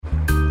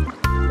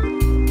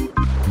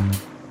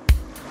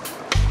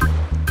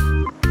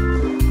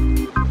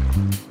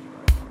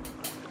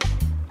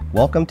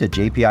Welcome to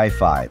JPIA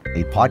 5,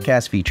 a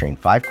podcast featuring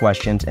 5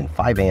 questions and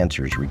 5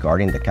 answers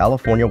regarding the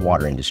California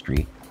water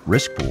industry,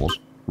 risk pools,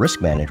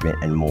 risk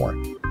management, and more.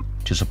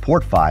 To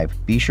support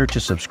 5, be sure to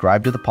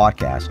subscribe to the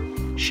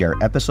podcast, share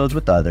episodes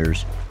with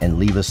others, and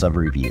leave us a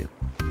review.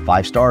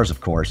 5 stars,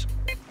 of course.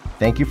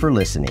 Thank you for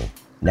listening.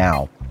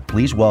 Now,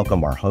 please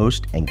welcome our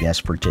host and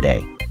guest for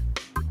today.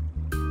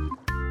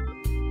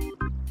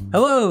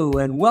 Hello,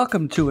 and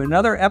welcome to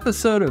another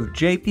episode of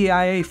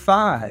JPIA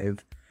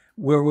 5,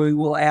 where we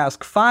will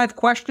ask 5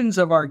 questions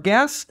of our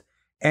guest.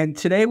 And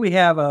today we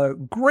have a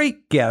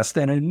great guest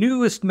and a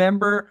newest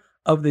member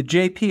of the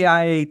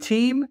JPIA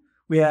team.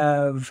 We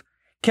have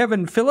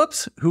Kevin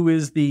Phillips, who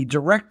is the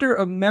Director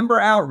of Member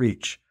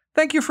Outreach.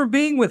 Thank you for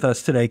being with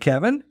us today,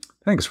 Kevin.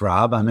 Thanks,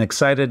 Rob. I'm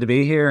excited to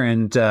be here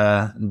and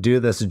do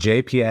this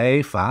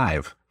JPIA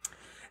 5.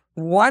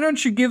 Why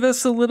don't you give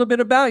us a little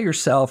bit about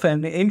yourself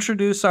and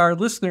introduce our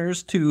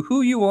listeners to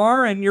who you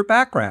are and your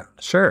background?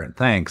 Sure,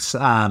 thanks.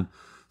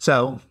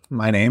 So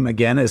my name,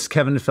 again, is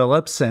Kevin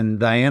Phillips,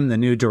 and I am the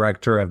new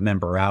Director of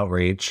Member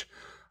Outreach.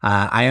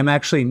 I am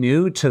actually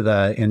new to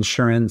the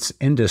insurance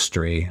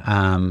industry.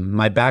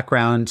 My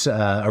background,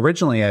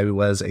 originally I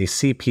was a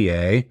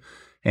CPA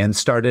and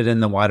started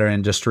in the water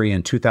industry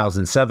in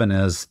 2007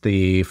 as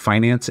the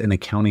Finance and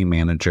Accounting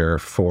Manager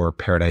for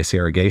Paradise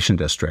Irrigation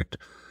District.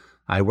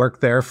 I worked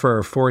there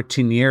for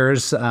 14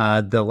 years.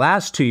 The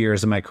last 2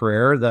 years of my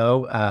career,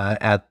 though,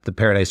 at the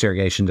Paradise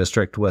Irrigation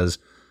District was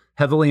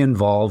heavily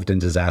involved in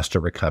disaster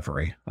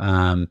recovery.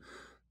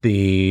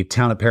 The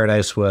town of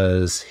Paradise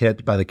was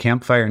hit by the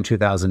Camp Fire in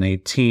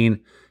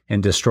 2018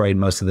 and destroyed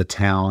most of the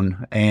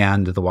town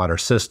and the water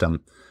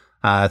system.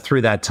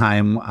 Through that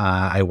time,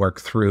 I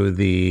worked through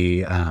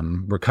the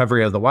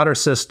recovery of the water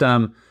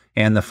system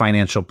and the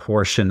financial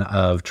portion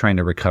of trying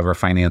to recover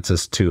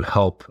finances to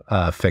help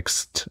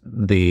fix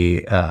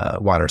the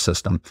water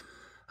system.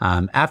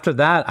 After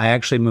that, I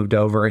actually moved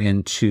over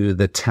into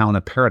the town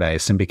of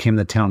Paradise and became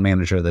the town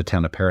manager of the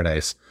town of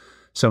Paradise.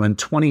 So in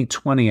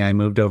 2020, I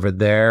moved over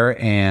there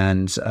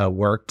and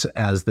worked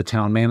as the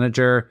town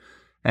manager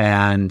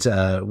and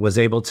was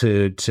able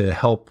to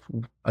help,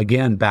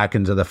 again, back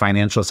into the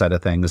financial side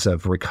of things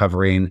of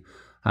recovering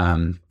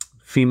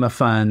FEMA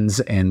funds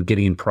and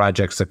getting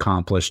projects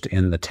accomplished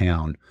in the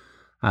town.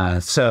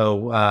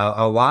 So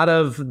a lot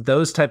of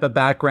those type of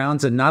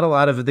backgrounds and not a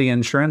lot of the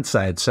insurance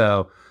side.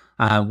 So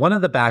one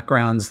of the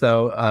backgrounds,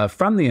 though,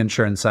 from the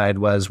insurance side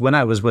was when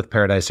I was with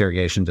Paradise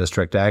Irrigation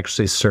District, I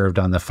actually served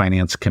on the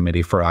finance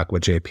committee for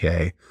Aqua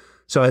JPA.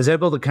 So I was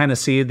able to kind of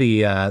see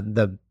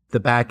the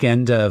back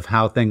end of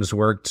how things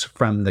worked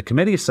from the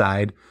committee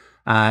side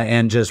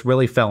and just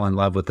really fell in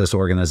love with this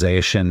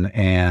organization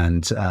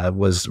and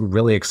was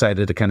really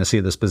excited to kind of see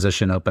this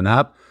position open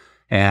up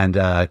and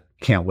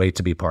can't wait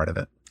to be part of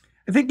it.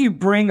 I think you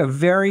bring a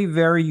very,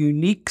 very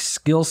unique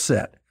skill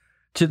set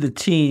to the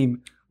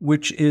team,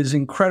 which is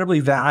incredibly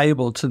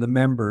valuable to the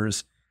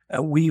members.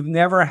 We've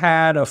never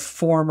had a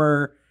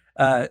former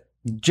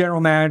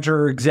general manager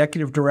or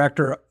executive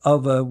director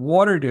of a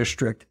water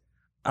district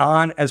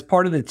on as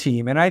part of the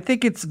team. And I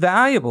think it's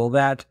valuable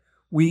that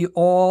we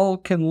all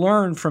can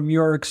learn from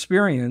your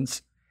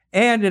experience,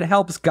 and it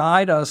helps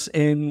guide us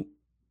in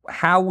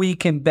how we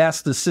can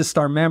best assist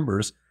our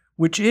members,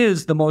 which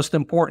is the most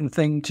important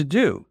thing to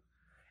do.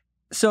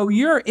 So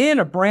you're in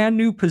a brand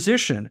new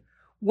position.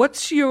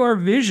 What's your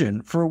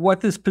vision for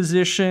what this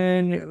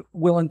position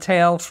will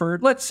entail for,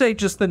 let's say,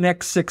 just the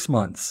next 6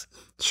 months?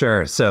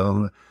 Sure.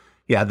 So,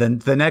 yeah,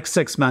 the next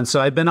 6 months. So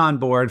I've been on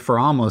board for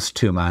almost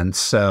 2 months.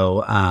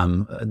 So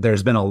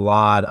there's been a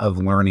lot of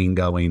learning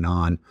going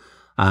on.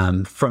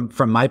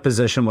 From my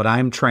position, what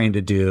I'm trying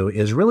to do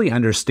is really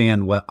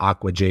understand what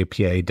Aqua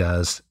JPA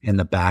does in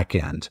the back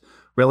end,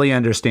 really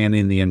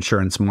understanding the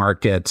insurance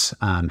market,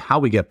 how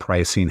we get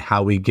pricing,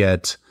 how we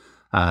get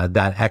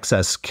that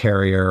excess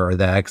carrier or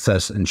that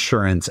excess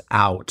insurance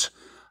out.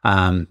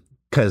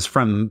 Because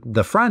from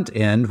the front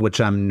end, which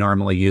I'm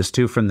normally used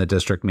to from the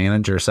district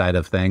manager side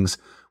of things,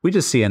 we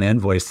just see an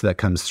invoice that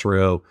comes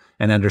through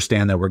and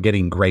understand that we're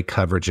getting great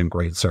coverage and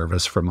great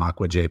service from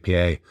Aqua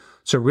JPA.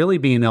 So really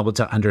being able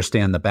to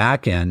understand the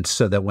back end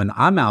so that when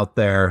I'm out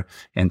there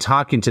and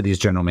talking to these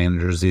general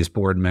managers, these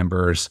board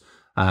members,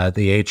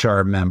 the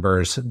HR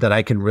members, that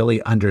I can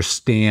really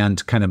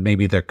understand kind of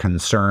maybe their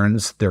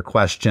concerns, their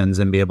questions,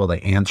 and be able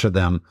to answer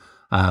them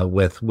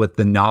with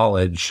the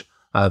knowledge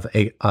of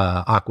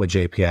Aqua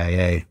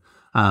JPIA.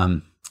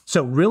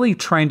 So really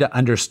trying to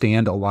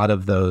understand a lot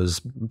of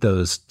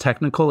those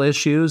technical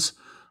issues,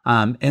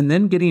 and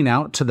then getting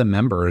out to the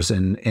members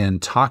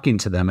and talking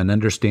to them and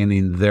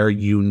understanding their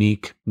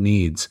unique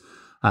needs.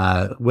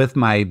 With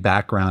my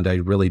background, I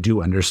really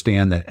do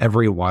understand that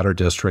every water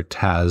district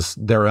has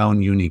their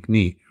own unique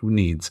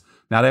needs.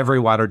 Not every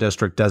water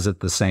district does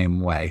it the same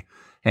way.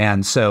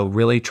 And so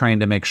really trying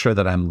to make sure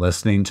that I'm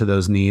listening to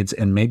those needs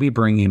and maybe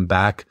bringing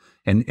back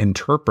and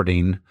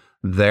interpreting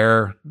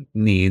their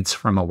needs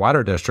from a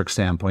water district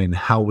standpoint,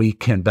 how we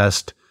can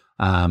best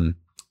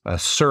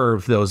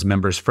serve those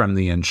members from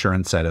the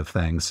insurance side of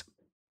things.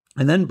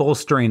 And then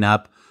bolstering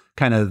up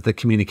kind of the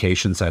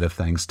communication side of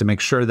things to make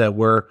sure that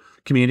we're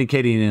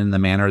communicating in the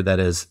manner that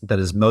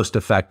is most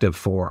effective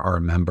for our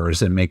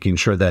members, and making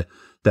sure that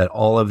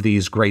all of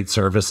these great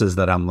services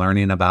that I'm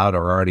learning about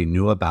or already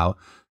knew about,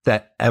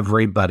 that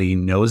everybody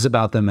knows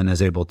about them and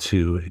is able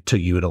to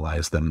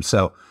utilize them.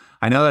 So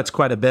I know that's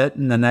quite a bit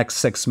in the next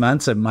 6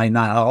 months. It might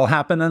not all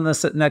happen in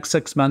the next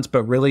 6 months,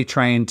 but really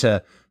trying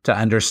to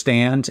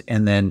understand,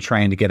 and then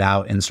trying to get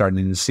out and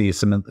starting to see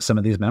some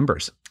of these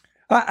members.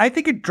 I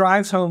think it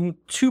drives home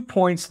 2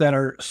 points that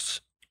are,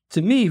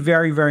 to me,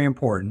 very, very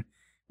important.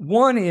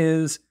 One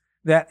is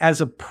that as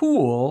a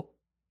pool,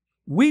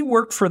 we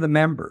work for the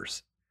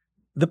members.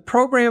 The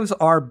programs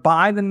are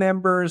by the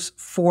members,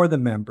 for the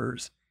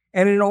members.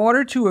 And in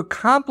order to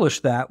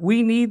accomplish that,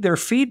 we need their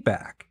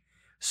feedback.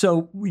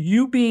 So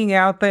you being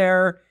out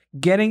there,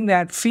 getting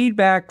that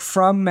feedback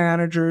from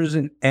managers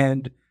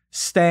and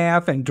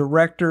staff and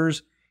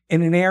directors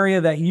in an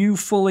area that you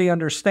fully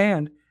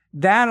understand,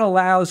 that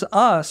allows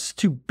us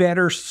to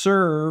better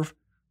serve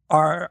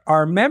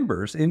our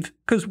members,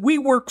 because we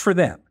work for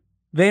them.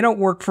 They don't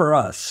work for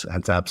us.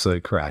 That's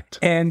absolutely correct.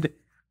 And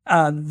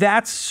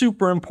that's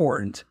super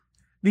important.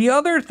 The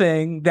other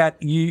thing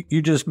that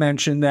you just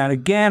mentioned that,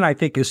 again, I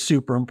think is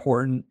super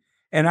important,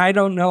 and I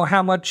don't know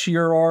how much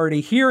you're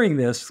already hearing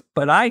this,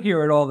 but I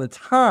hear it all the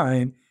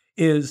time,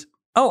 is,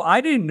 oh,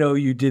 I didn't know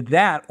you did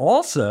that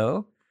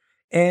also.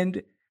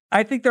 And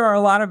I think there are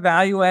a lot of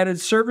value-added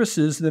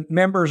services that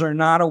members are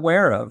not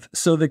aware of.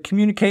 So the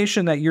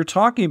communication that you're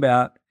talking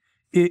about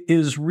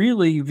is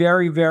really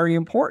very, very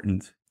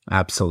important.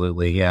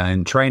 Absolutely. Yeah.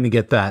 And trying to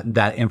get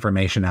that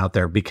information out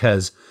there,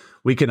 because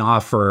we can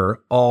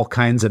offer all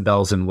kinds of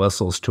bells and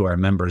whistles to our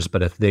members,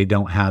 but if they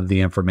don't have the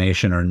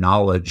information or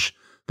knowledge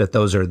that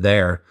those are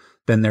there,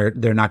 then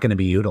they're not going to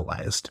be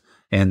utilized.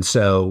 And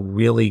so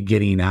really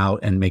getting out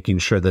and making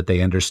sure that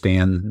they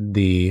understand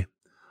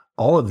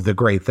all of the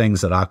great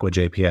things that Aqua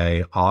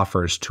JPIA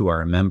offers to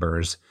our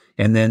members,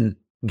 and then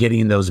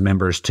getting those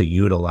members to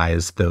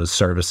utilize those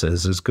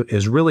services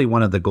is really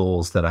one of the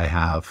goals that I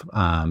have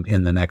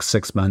in the next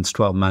 6 months,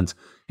 12 months,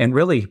 and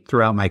really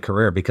throughout my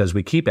career, because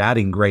we keep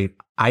adding great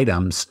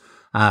items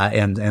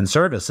and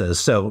services.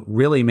 So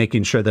really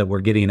making sure that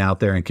we're getting out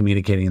there and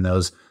communicating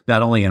those,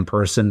 not only in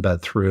person,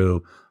 but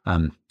through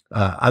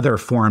other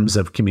forms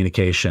of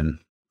communication.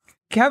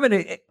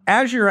 Kevin,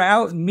 as you're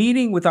out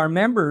meeting with our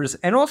members,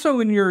 and also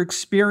in your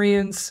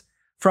experience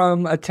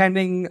from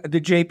attending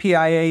the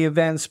JPIA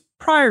events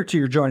prior to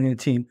your joining the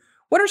team,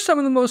 what are some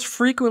of the most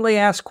frequently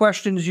asked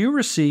questions you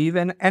receive,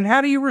 and how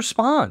do you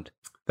respond?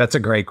 That's a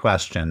great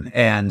question.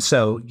 And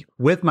so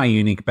with my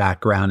unique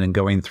background and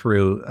going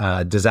through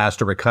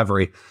disaster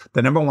recovery,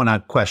 the number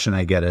one question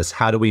I get is,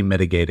 how do we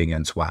mitigate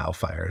against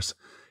wildfires?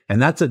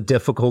 And that's a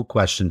difficult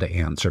question to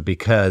answer,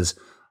 because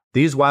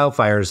these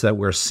wildfires that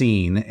we're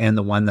seeing, and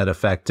the one that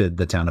affected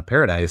the town of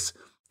Paradise,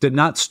 did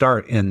not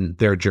start in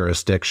their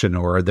jurisdiction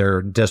or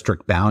their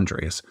district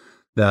boundaries.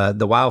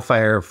 The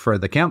wildfire for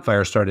the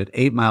campfire started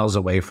 8 miles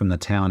away from the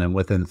town, and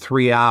within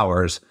 3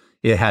 hours,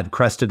 it had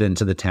crested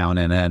into the town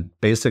and had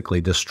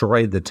basically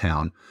destroyed the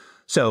town.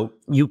 So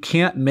you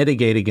can't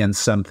mitigate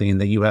against something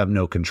that you have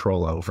no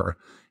control over.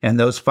 And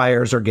those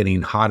fires are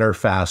getting hotter,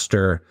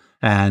 faster,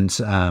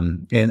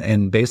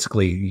 and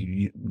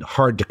basically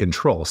hard to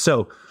control.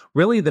 So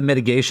really the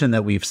mitigation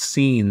that we've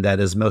seen that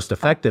is most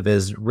effective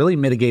is really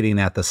mitigating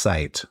at the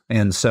site.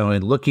 And so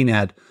in looking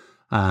at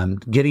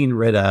getting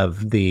rid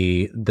of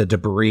the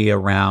debris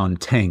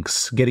around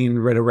tanks, getting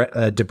rid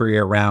of debris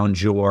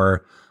around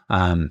your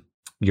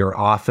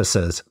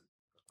offices,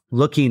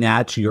 looking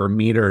at your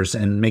meters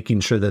and making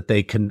sure that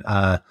they can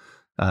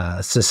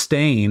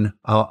sustain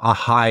a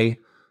high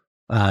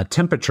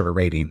temperature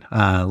rating.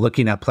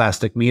 Looking at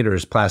plastic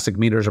meters. Plastic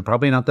meters are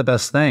probably not the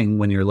best thing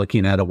when you're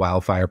looking at a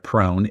wildfire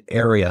prone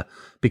area,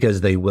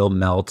 because they will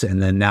melt.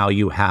 And then now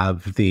you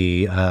have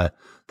the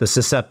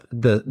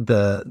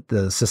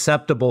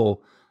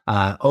susceptible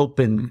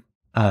open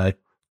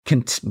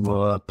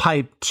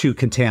pipe to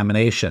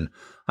contamination.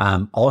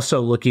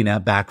 Also looking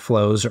at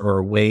backflows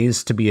or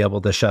ways to be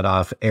able to shut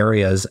off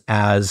areas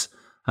as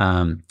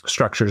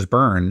structures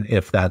burn,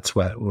 if that's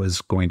what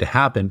was going to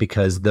happen,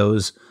 because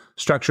those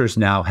structures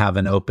now have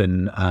an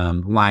open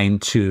line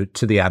to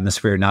the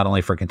atmosphere, not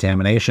only for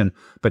contamination,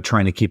 but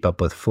trying to keep up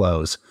with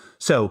flows.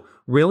 So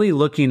really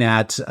looking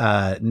at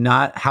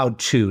not how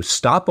to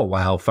stop a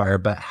wildfire,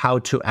 but how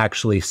to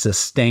actually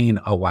sustain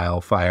a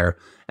wildfire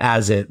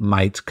as it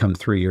might come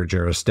through your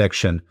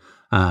jurisdiction.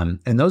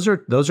 And those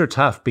are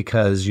tough,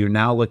 because you're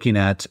now looking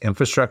at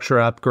infrastructure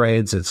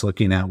upgrades. It's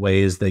looking at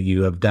ways that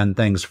you have done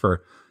things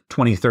for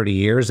 20, 30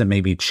 years and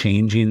maybe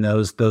changing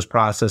those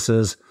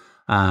processes.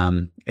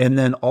 And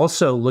then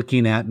also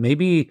looking at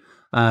maybe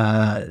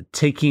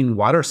taking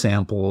water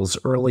samples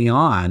early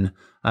on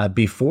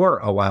before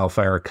a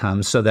wildfire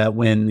comes, so that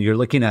when you're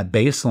looking at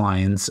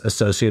baselines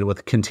associated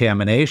with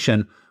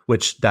contamination,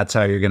 which that's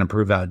how you're going to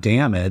prove out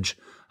damage,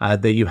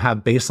 that you have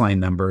baseline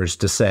numbers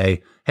to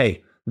say,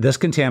 hey, this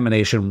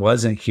contamination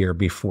wasn't here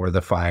before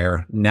the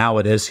fire. Now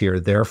it is here.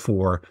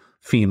 Therefore,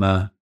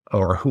 FEMA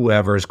or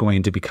whoever is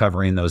going to be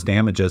covering those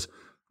damages,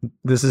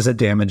 this is a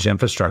damaged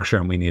infrastructure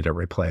and we need it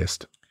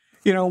replaced.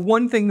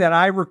 One thing that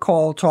I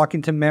recall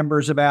talking to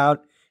members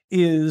about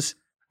is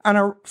on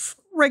a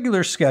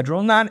regular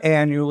schedule, not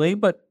annually,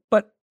 but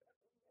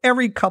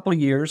every couple of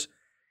years,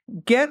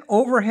 get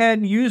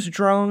overhead, use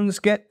drones,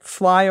 get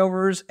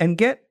flyovers, and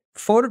get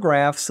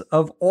photographs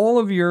of all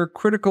of your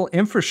critical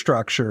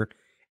infrastructure.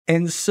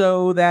 And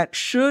so that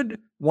should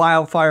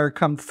wildfire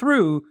come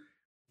through,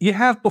 you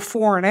have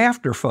before and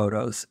after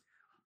photos.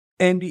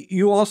 And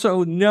you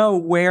also know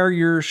where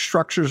your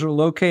structures are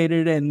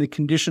located and the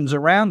conditions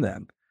around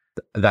them.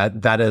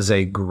 That is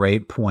a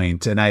great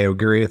point, and I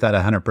agree with that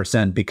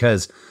 100%,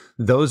 because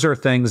those are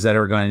things that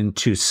are going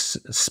to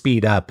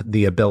speed up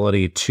the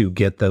ability to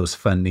get those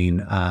funding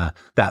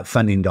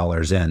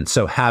dollars in.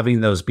 So having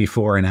those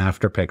before and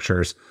after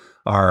pictures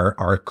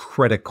are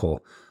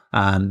critical.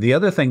 The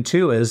other thing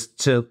too is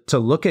to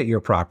look at your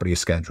property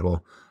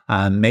schedule.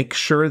 Make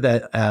sure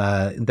that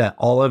that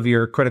all of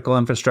your critical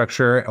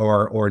infrastructure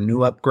or new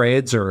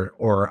upgrades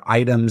or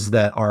items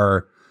that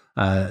are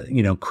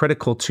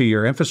critical to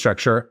your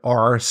infrastructure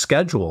are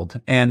scheduled.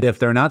 And if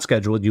they're not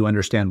scheduled, you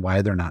understand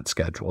why they're not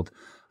scheduled.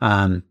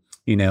 And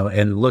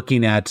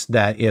looking at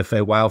that, if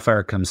a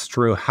wildfire comes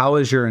through, how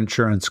is your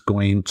insurance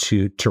going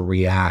to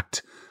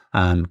react?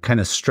 Kind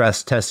of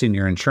stress testing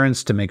your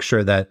insurance to make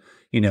sure that,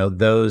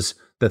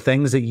 the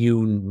things that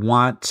you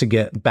want to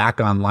get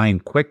back online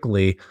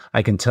quickly.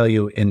 I can tell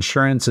you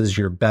insurance is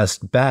your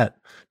best bet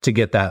to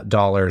get that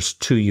dollars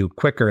to you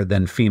quicker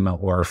than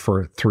FEMA or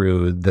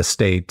through the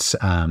state's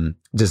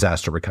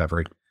disaster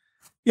recovery.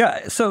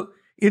 Yeah. So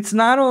it's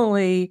not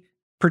only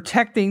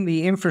protecting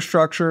the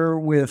infrastructure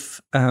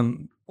with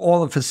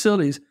all the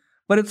facilities,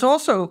 but it's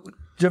also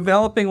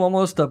developing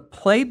almost a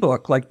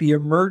playbook, like the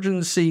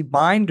emergency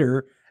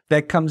binder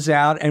that comes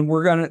out.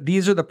 And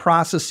these are the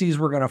processes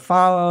we're going to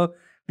follow.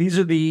 These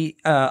are the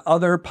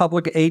other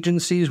public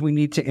agencies we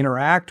need to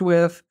interact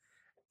with.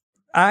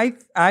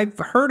 I've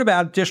heard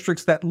about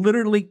districts that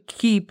literally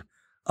keep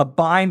a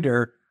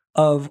binder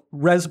of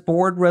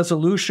board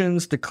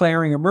resolutions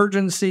declaring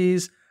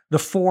emergencies, the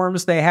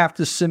forms they have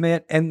to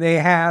submit, and they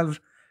have,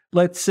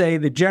 let's say,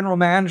 the general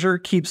manager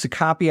keeps a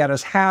copy at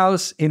his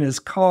house, in his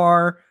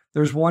car.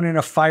 There's one in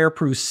a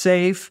fireproof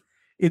safe.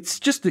 It's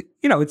just,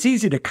 it's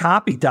easy to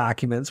copy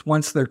documents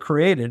once they're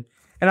created.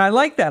 And I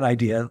like that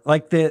idea.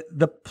 Like the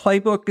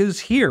playbook is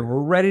here. We're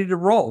ready to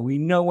roll. We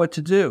know what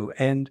to do.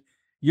 And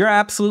you're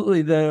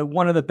absolutely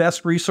one of the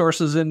best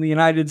resources in the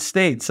United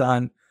States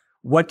on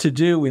what to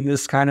do in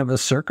this kind of a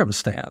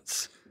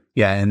circumstance.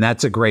 Yeah, and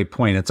that's a great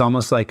point. It's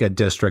almost like a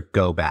district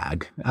go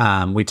bag.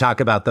 We talk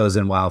about those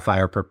in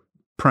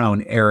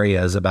wildfire-prone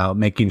areas about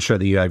making sure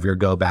that you have your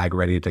go bag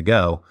ready to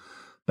go.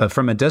 But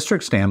from a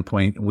district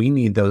standpoint, we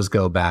need those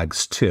go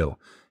bags too.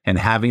 And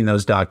having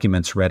those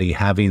documents ready,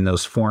 having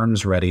those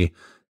forms ready,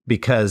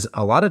 because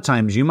a lot of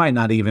times you might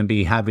not even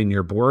be having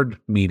your board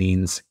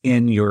meetings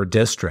in your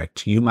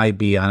district. You might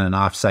be on an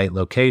offsite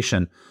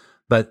location,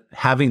 but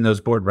having those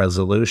board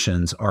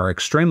resolutions are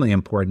extremely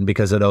important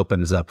because it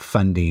opens up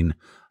funding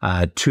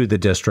to the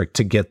district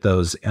to get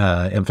those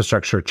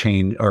infrastructure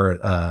change or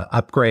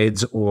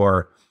upgrades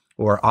or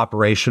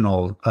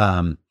operational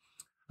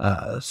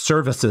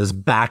services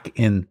back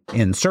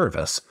in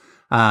service.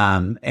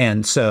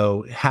 And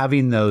so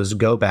having those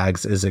go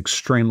bags is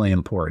extremely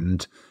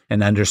important,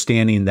 and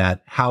understanding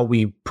that how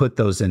we put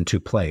those into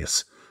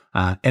place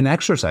and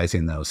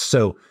exercising those.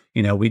 So,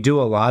 we do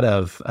a lot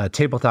of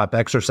tabletop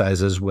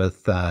exercises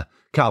with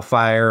CAL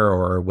FIRE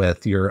or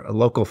with your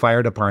local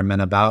fire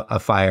department about a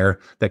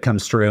fire that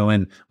comes through.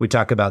 And we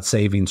talk about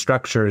saving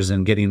structures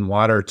and getting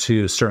water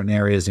to certain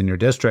areas in your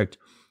district.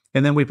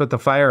 And then we put the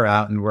fire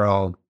out and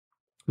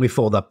we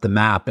fold up the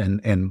map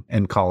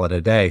and call it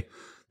a day.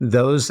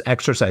 Those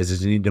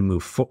exercises need to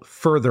move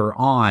further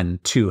on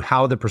to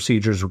how the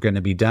procedures are going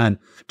to be done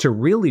to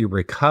really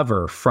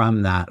recover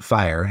from that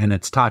fire. And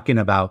it's talking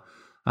about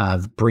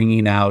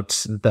bringing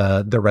out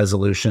the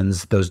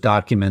resolutions, those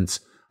documents,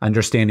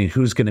 understanding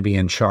who's going to be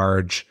in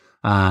charge,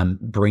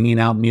 bringing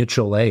out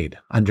mutual aid,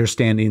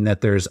 understanding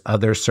that there's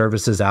other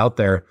services out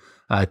there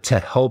to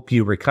help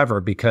you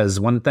recover.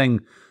 Because one thing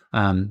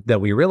that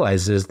we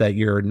realize is that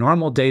your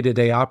normal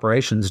day-to-day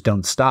operations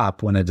don't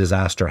stop when a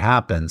disaster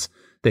happens.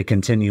 They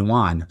continue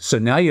on. So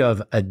now you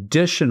have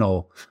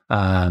additional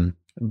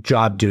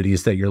job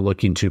duties that you're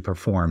looking to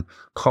perform.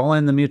 Call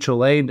in the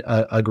mutual aid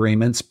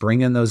agreements,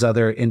 bring in those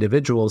other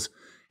individuals,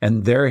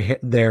 and they're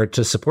there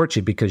to support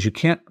you, because you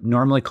can't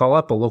normally call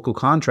up a local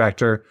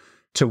contractor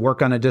to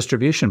work on a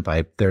distribution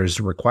pipe. There's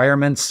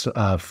requirements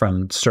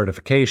from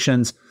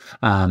certifications.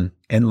 And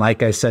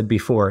like I said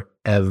before,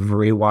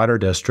 every water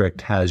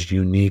district has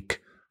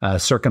unique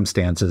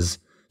circumstances.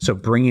 So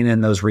bringing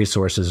in those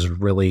resources is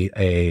really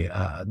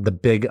the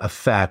big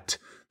effect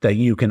that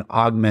you can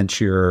augment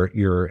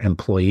your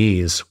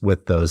employees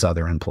with those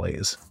other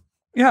employees.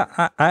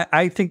 Yeah,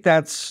 I think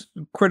that's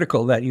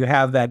critical that you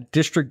have that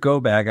district go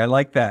bag. I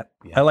like that.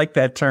 Yeah. I like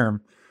that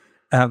term.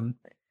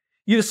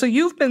 So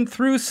you've been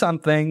through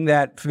something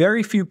that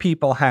very few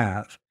people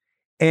have,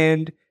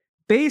 and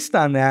based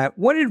on that,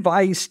 what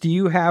advice do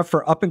you have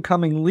for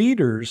up-and-coming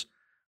leaders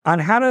on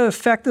how to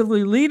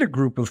effectively lead a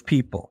group of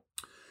people?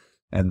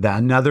 And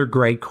another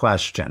great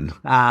question.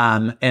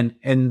 And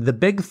the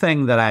big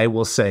thing that I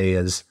will say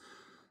is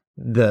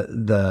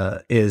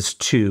is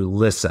to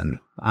listen.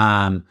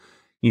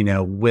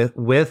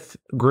 With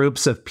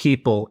groups of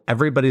people,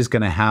 everybody's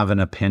going to have an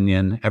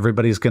opinion.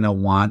 Everybody's going to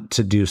want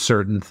to do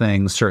certain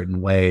things,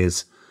 certain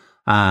ways,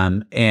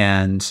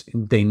 and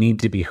they need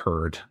to be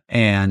heard.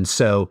 And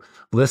so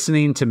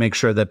listening to make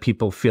sure that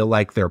people feel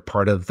like they're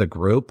part of the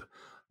group,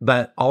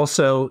 but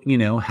also,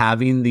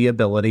 having the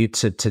ability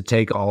to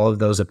take all of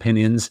those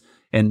opinions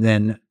and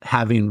then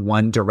having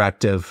one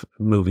directive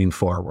moving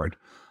forward.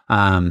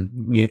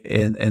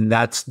 And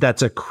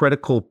that's a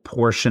critical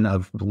portion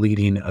of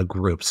leading a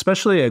group,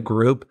 especially a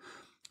group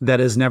that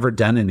has never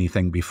done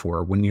anything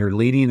before. When you're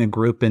leading a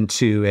group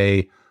into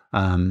a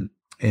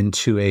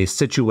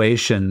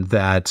situation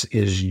that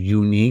is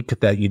unique,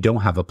 that you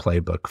don't have a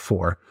playbook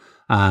for.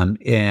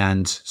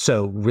 And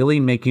so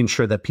really making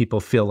sure that people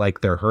feel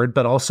like they're heard,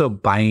 but also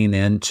buying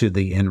into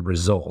the end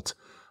result.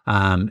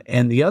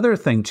 And the other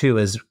thing too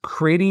is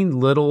creating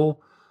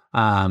little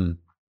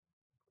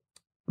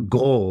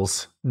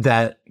goals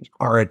that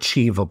are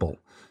achievable,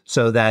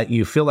 so that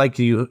you feel like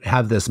you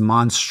have this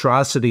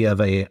monstrosity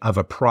of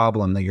a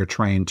problem that you're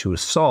trying to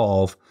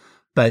solve,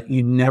 but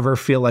you never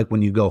feel like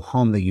when you go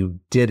home that you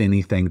did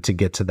anything to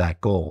get to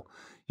that goal.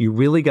 You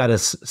really got to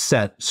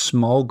set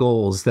small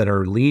goals that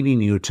are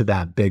leading you to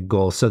that big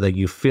goal so that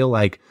you feel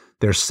like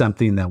there's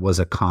something that was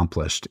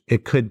accomplished.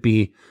 It could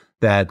be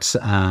that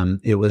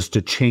it was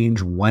to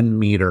change 1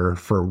 meter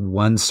for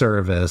one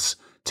service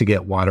to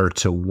get water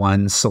to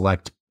one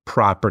select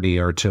property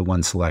or to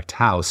one select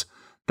house.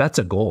 That's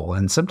a goal.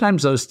 And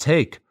sometimes those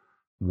take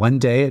 1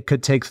 day, it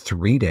could take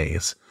 3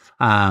 days.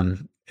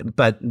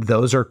 But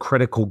those are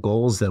critical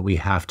goals that we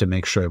have to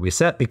make sure we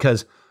set,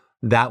 because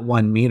that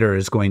 1 meter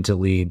is going to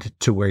lead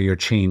to where you're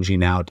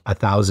changing out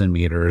 1,000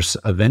 meters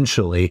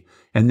eventually.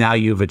 And now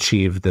you've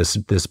achieved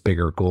this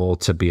bigger goal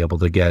to be able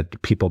to get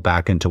people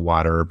back into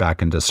water or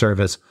back into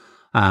service.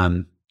 It's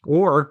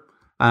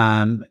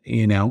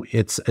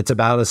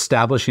about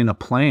establishing a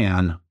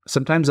plan.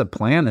 Sometimes a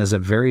plan is a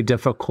very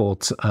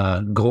difficult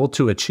goal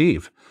to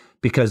achieve,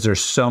 because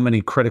there's so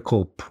many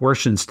critical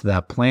portions to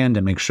that plan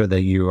to make sure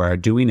that you are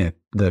doing it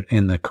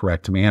in the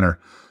correct manner.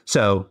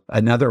 So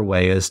another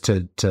way is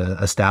to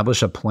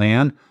establish a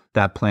plan.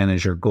 That plan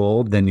is your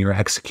goal. Then you're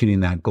executing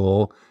that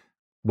goal.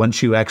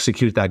 Once you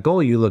execute that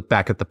goal, you look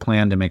back at the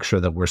plan to make sure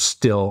that we're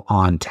still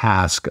on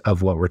task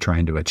of what we're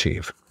trying to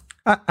achieve.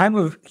 I'm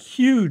a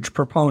huge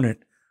proponent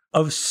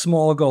of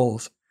small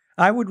goals.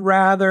 I would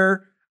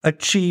rather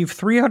achieve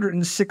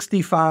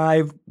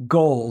 365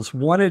 goals,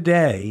 one a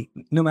day,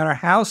 no matter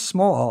how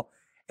small,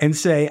 and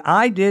say,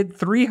 I did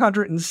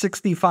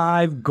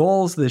 365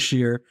 goals this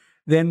year,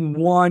 than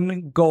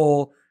one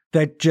goal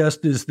that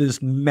just is this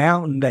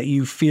mountain that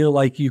you feel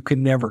like you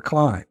can never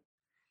climb.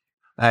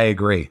 I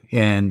agree.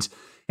 And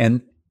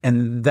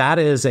that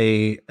is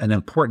an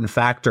important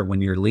factor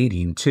when you're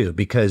leading too,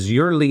 because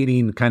you're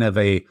leading kind of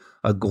a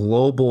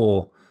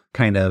global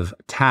kind of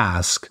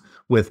task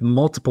with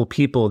multiple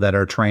people that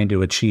are trying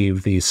to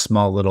achieve these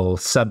small little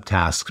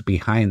subtasks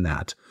behind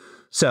that.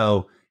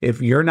 So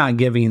if you're not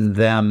giving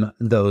them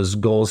those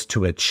goals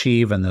to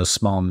achieve in those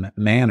small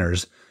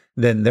manners,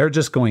 then they're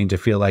just going to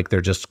feel like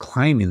they're just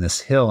climbing this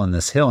hill,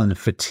 and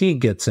fatigue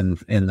gets in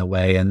the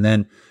way. And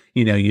then,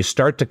 you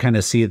start to kind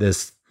of see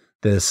this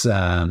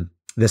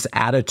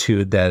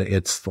attitude that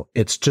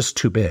it's just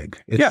too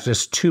big. It's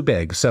just too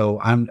big. So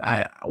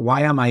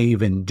why am I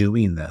even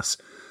doing this?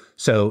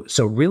 So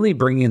really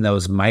bringing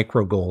those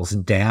micro goals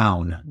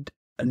down,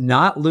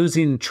 not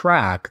losing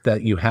track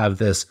that you have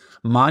this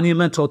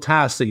monumental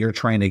task that you're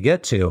trying to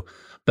get to,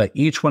 but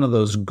each one of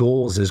those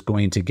goals is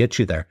going to get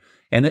you there.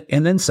 And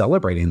then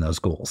celebrating those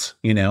goals,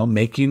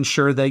 making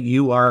sure that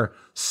you are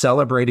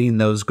celebrating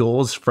those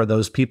goals for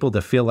those people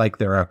to feel like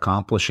they're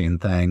accomplishing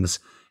things.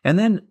 And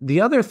then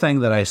the other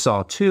thing that I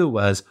saw too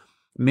was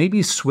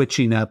maybe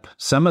switching up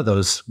some of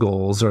those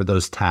goals or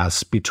those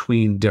tasks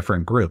between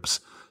different groups,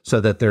 so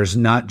that there's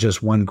not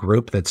just one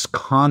group that's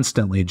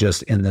constantly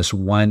just in this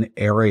one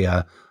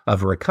area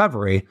of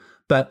recovery,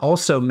 but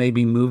also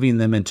maybe moving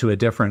them into a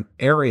different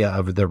area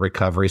of the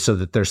recovery so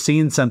that they're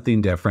seeing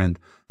something different,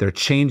 they're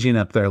changing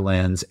up their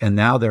lens, and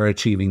now they're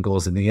achieving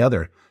goals in the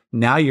other.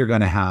 Now you're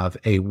going to have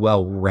a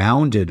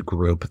well-rounded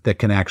group that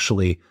can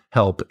actually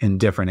help in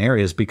different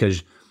areas,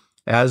 because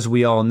as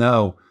we all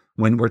know,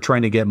 when we're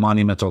trying to get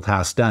monumental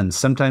tasks done,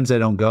 sometimes they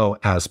don't go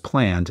as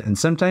planned, and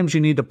sometimes you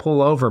need to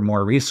pull over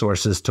more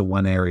resources to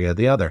one area or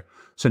the other.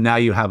 So now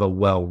you have a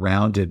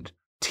well-rounded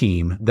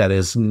team that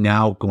is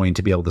now going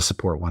to be able to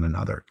support one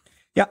another.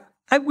 Yeah,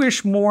 I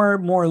wish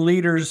more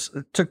leaders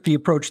took the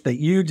approach that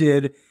you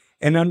did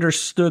and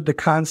understood the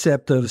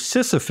concept of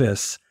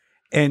Sisyphus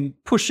and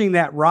pushing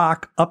that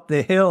rock up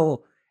the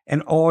hill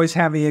and always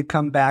having it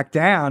come back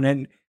down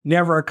and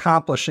never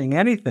accomplishing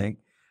anything.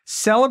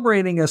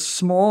 Celebrating a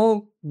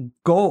small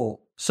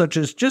goal, such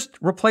as just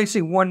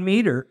replacing 1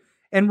 meter,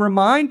 and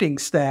reminding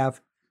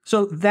staff.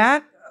 So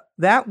that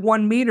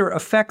 1 meter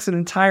affects an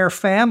entire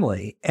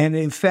family and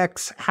it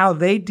affects how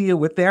they deal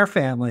with their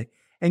family.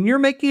 And you're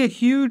making a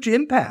huge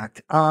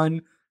impact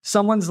on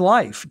someone's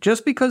life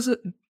just because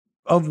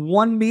of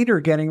 1 meter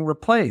getting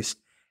replaced.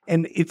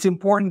 And it's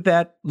important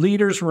that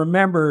leaders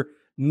remember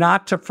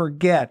not to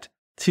forget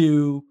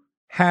to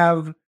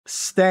have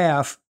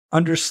staff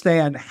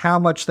understand how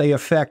much they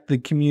affect the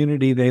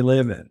community they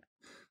live in.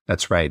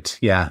 That's right.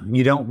 Yeah.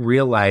 You don't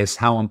realize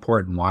how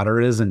important water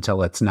is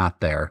until it's not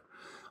there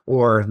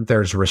or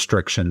there's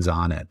restrictions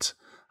on it.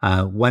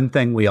 One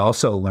thing we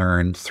also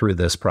learned through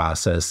this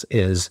process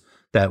is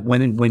that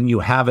when you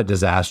have a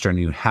disaster and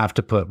you have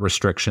to put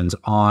restrictions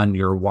on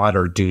your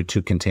water due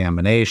to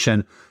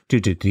contamination, due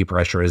to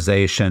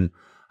depressurization,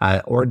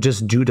 or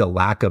just due to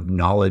lack of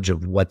knowledge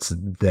of what's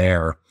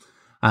there,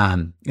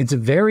 it's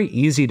very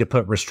easy to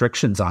put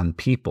restrictions on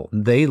people.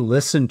 They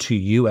listen to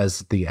you as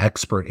the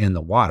expert in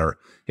the water.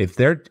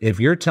 If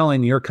you're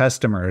telling your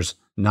customers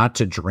not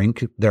to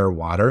drink their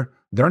water,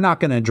 they're not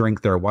going to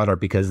drink their water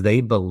because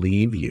they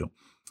believe you.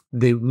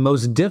 The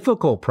most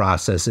difficult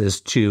process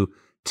is to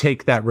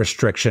take that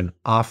restriction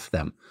off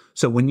them.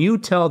 So when you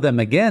tell them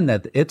again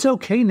that it's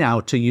okay now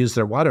to use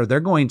their water, they're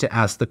going to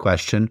ask the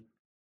question,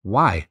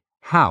 why?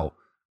 How?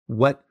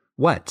 What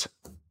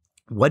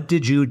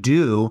did you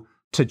do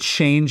to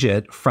change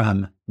it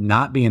from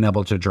not being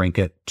able to drink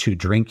it to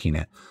drinking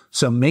it?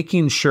 So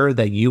making sure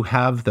that you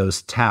have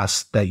those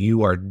tasks that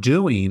you are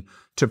doing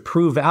to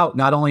prove out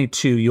not only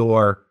to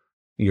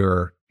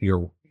your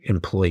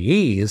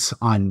employees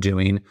on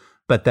doing,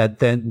 but that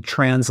then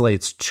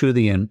translates to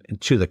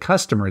the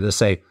customer to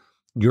say,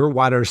 your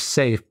water's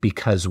safe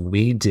because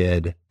we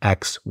did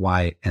X,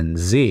 Y, and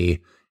Z,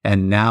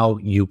 and now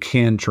you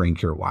can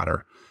drink your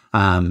water.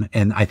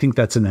 And I think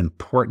that's an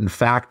important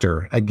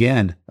factor,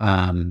 again,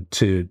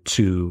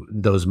 to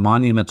those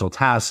monumental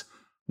tasks,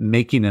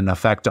 making an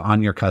effect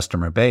on your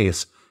customer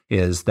base,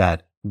 is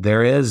that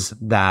there is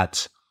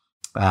that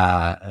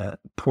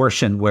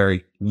portion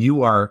where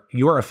you are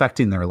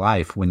affecting their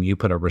life when you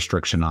put a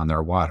restriction on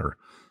their water.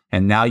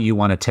 And now you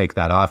want to take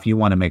that off. You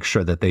want to make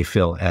sure that they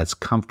feel as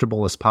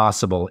comfortable as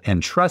possible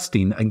and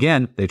trusting.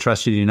 Again, they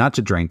trusted you not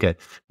to drink it.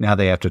 Now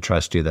they have to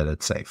trust you that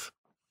it's safe.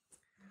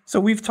 So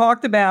we've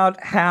talked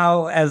about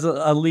how, as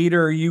a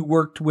leader, you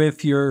worked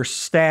with your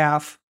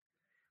staff.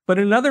 But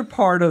another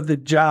part of the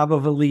job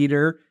of a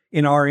leader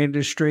in our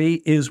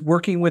industry is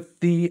working with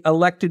the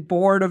elected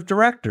board of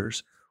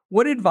directors.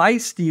 What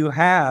advice do you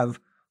have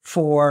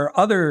for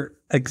other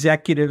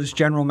executives,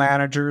 general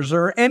managers,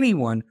 or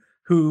anyone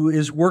who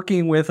is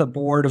working with a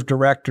board of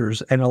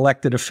directors and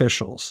elected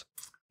officials?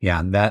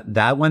 Yeah,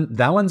 that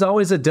one's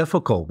always a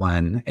difficult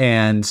one,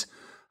 and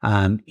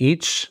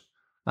each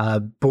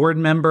board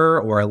member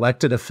or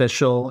elected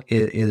official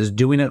is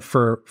doing it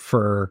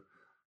for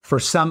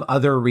some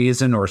other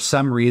reason or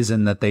some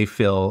reason that they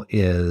feel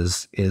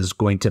is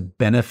going to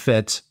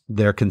benefit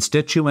their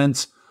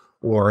constituents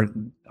or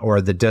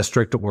the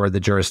district or the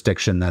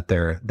jurisdiction that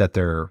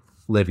they're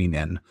living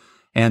in.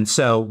 And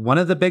so one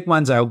of the big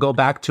ones, I'll go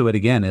back to it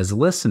again, is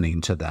listening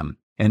to them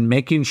and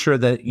making sure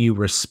that you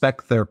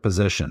respect their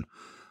position.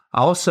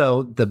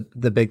 Also,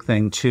 the big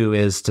thing too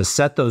is to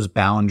set those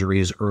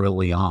boundaries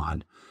early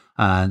on,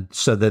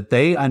 so that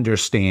they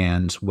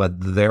understand what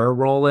their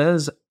role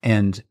is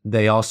and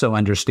they also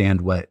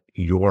understand what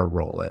your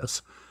role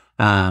is.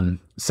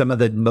 Some of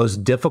the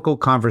most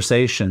difficult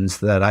conversations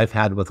that I've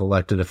had with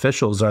elected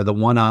officials are the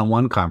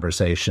one-on-one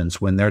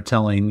conversations when they're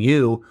telling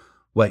you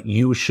what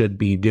you should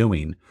be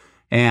doing.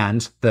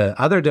 And the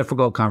other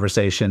difficult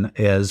conversation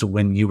is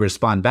when you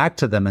respond back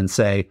to them and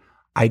say,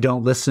 I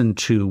don't listen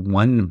to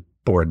one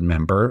board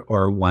member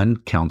or one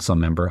council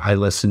member. I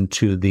listen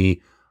to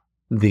the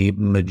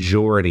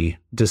majority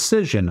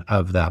decision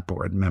of that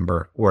board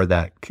member or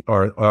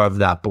of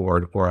that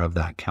board or of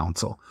that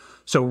council.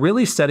 So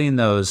really setting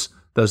those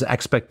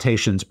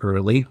expectations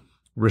early,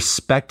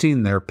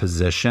 respecting their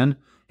position,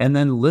 and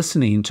then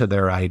listening to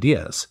their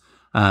ideas.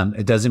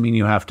 It doesn't mean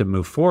you have to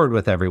move forward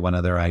with every one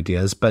of their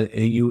ideas, but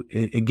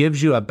it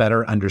gives you a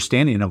better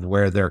understanding of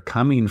where they're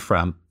coming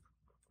from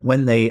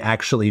when they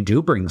actually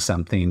do bring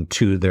something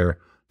to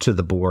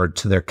the board,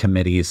 to their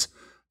committees,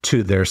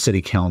 to their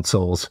city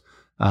councils,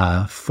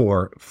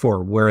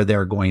 for where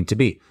they're going to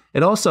be.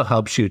 It also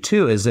helps you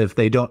too, is if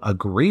they don't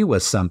agree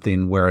with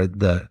something where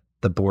the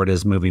board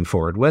is moving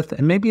forward with,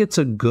 and maybe it's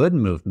a good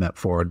movement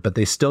forward, but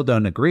they still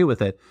don't agree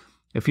with it.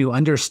 If you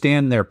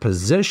understand their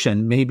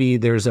position, maybe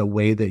there's a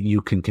way that you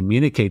can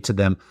communicate to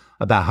them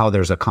about how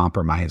there's a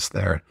compromise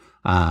there,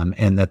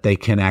 and that they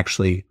can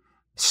actually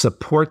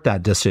support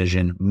that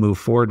decision, move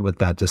forward with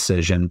that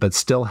decision, but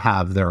still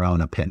have their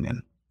own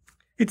opinion.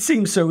 It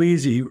seems so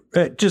easy,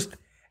 just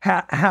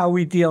how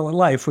we deal in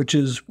life, which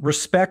is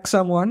respect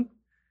someone,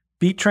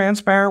 be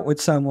transparent with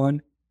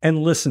someone, and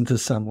listen to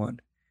someone.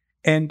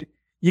 And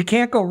you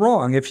can't go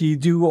wrong if you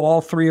do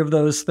all three of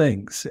those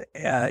things.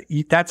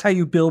 That's how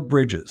you build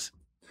bridges.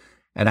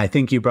 And I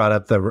think you brought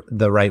up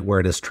the right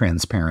word is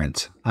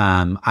transparent.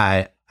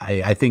 I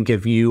I think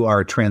if you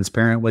are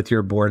transparent with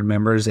your board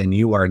members and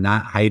you are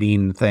not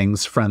hiding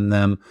things from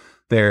them,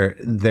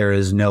 there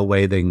is no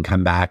way they can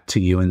come back to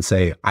you and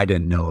say, I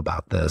didn't know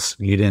about this.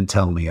 You didn't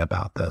tell me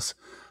about this.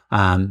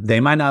 They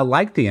might not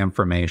like the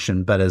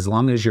information, but as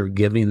long as you're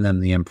giving them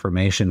the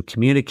information,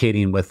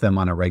 communicating with them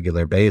on a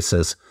regular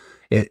basis,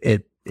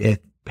 it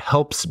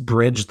helps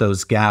bridge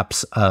those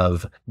gaps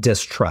of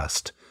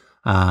distrust.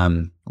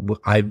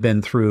 I've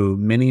been through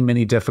many,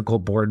 many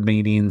difficult board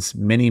meetings,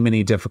 many,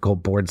 many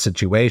difficult board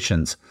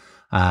situations.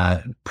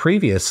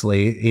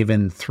 Previously,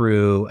 even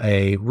through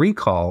a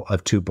recall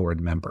of 2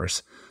 board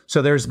members.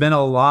 So there's been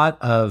a lot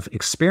of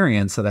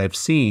experience that I've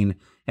seen,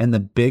 and the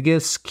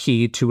biggest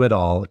key to it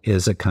all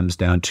is it comes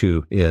down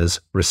to is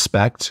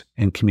respect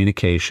and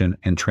communication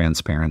and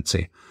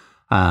transparency.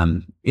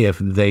 If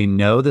they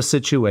know the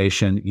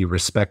situation, you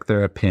respect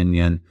their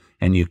opinion,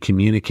 and you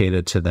communicate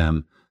it to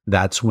them,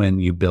 that's when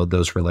you build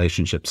those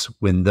relationships.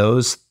 When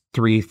those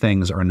 3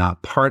 things are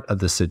not part of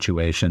the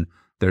situation,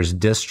 there's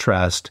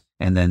distrust,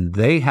 and then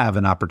they have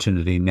an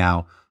opportunity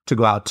now to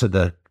go out to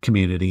the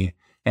community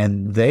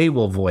and they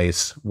will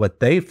voice what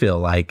they feel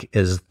like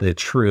is the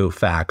true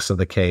facts of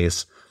the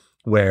case,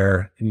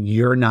 where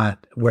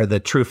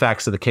the true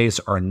facts of the case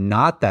are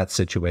not that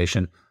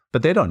situation,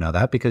 but they don't know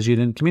that because you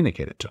didn't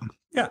communicate it to them.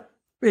 Yeah.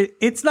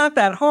 It's not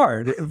that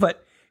hard,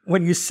 but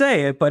when you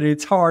say it, but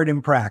it's hard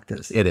in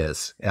practice. It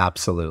is.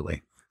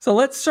 Absolutely. So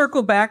let's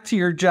circle back to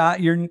your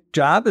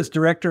job as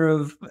Director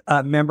of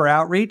Member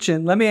Outreach.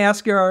 And let me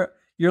ask you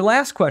your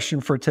last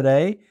question for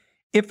today.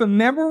 If a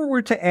member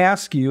were to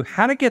ask you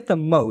how to get the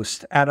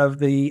most out of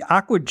the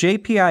Aqua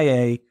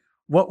JPIA,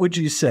 what would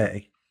you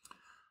say?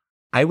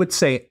 I would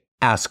say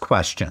ask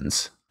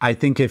questions. I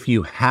think if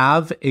you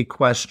have a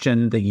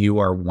question that you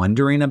are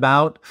wondering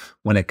about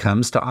when it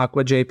comes to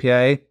Aqua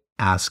JPIA,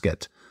 ask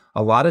it.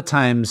 A lot of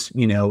times,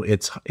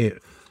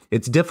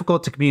 it's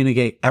difficult to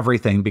communicate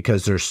everything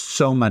because there's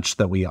so much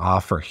that we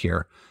offer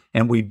here,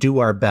 and we do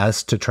our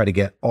best to try to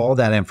get all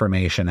that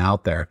information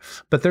out there.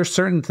 But there's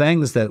certain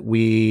things that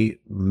we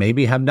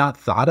maybe have not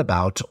thought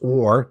about,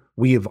 or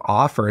we've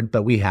offered,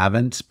 but we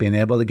haven't been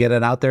able to get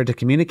it out there to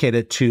communicate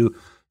it to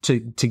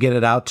get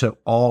it out to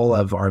all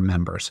of our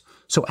members.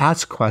 So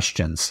ask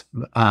questions.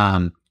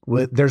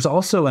 There's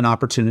also an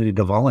opportunity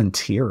to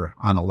volunteer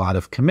on a lot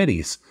of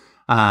committees.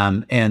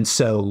 And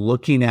so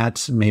looking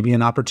at maybe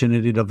an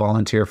opportunity to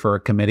volunteer for a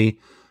committee,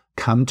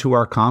 come to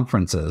our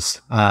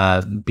conferences,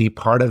 be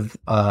part of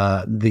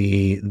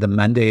the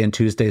Monday and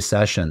Tuesday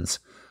sessions.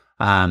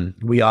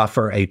 We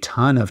offer a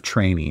ton of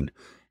training.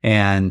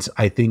 And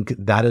I think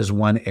that is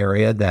one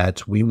area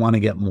that we want to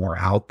get more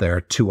out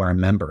there to our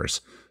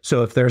members.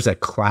 So if there's a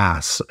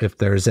class, if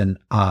there's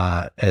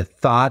a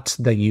thought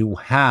that you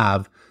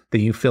have that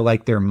you feel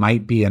like there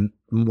might be a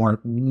more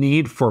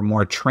need for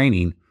more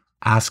training,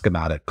 ask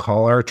about it.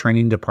 Call our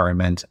training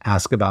department,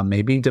 ask about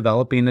maybe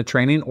developing a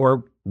training,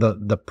 or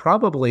the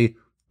probably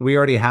we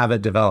already have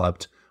it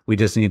developed. We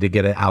just need to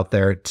get it out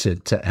there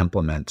to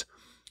implement.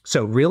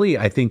 So really,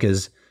 I think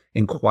is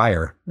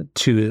inquire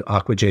to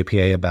Aqua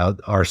JPA about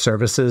our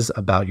services,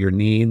 about your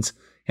needs,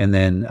 and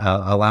then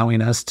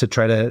allowing us to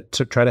try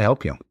to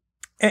help you.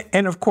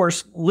 And of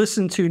course,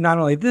 listen to not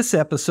only this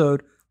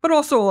episode, but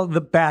also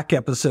the back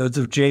episodes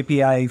of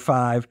JPIA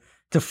 5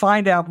 to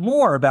find out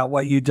more about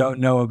what you don't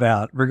know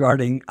about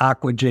regarding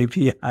Aqua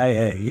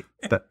JPIA.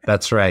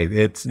 That's right.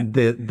 It's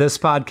this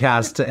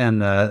podcast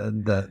and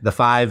the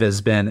 5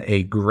 has been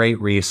a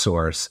great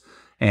resource.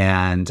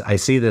 And I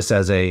see this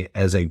as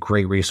a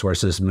great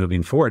resources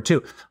moving forward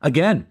too.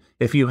 Again,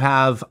 if you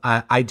have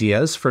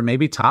ideas for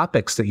maybe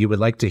topics that you would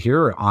like to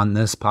hear on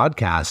this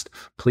podcast,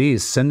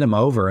 please send them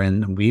over,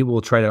 and we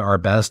will try our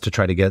best to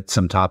try to get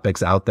some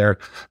topics out there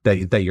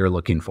that you're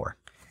looking for.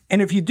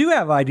 And if you do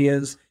have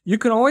ideas, you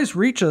can always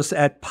reach us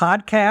at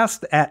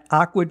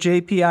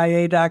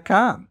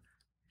podcast@aquajpia.com.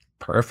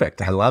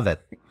 Perfect. I love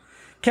it.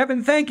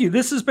 Kevin, thank you.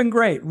 This has been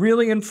great.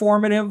 Really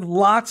informative.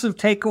 Lots of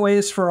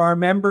takeaways for our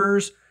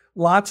members.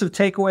 Lots of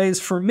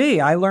takeaways for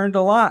me. I learned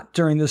a lot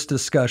during this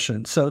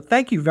discussion. So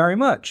thank you very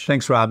much.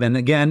 Thanks, Rob. And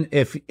again,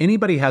 if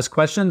anybody has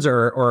questions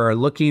or are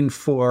looking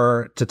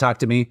to talk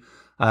to me,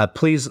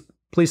 please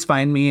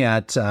find me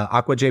at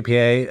Aqua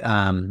JPA.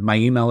 My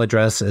email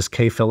address is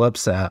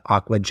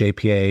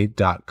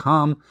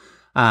kphillips@aquajpa.com.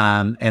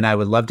 And I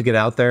would love to get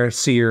out there,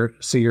 see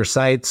your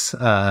sites,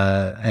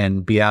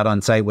 and be out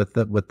on site with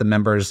the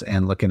members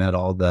and looking at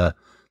all the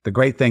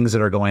great things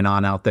that are going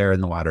on out there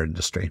in the water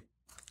industry.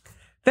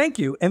 Thank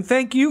you. And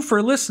thank you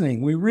for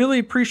listening. We really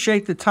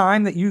appreciate the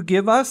time that you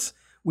give us.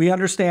 We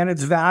understand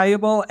it's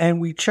valuable,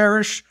 and we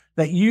cherish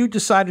that you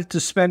decided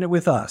to spend it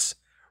with us.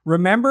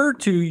 Remember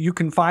you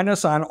can find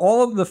us on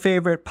all of the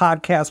favorite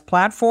podcast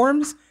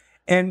platforms,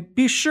 and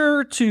be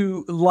sure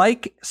to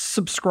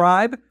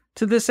subscribe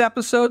to this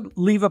episode,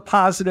 leave a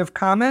positive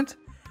comment.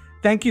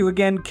 Thank you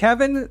again,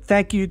 Kevin.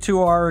 Thank you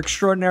to our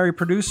extraordinary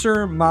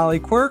producer, Molly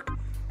Quirk,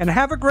 and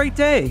have a great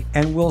day,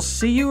 and we'll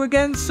see you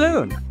again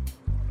soon.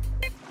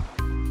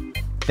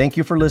 Thank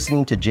you for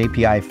listening to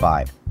JPI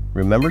 5.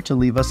 Remember to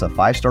leave us a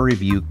 5-star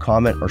review,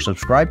 comment, or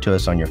subscribe to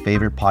us on your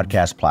favorite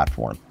podcast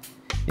platform.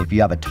 If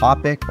you have a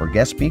topic or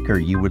guest speaker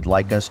you would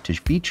like us to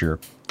feature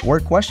or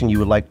a question you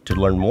would like to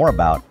learn more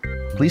about,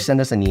 please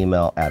send us an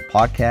email at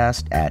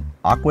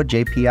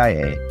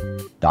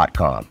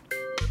podcast@aquajpia.com.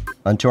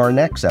 Until our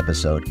next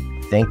episode,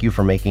 thank you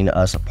for making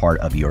us a part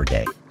of your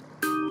day.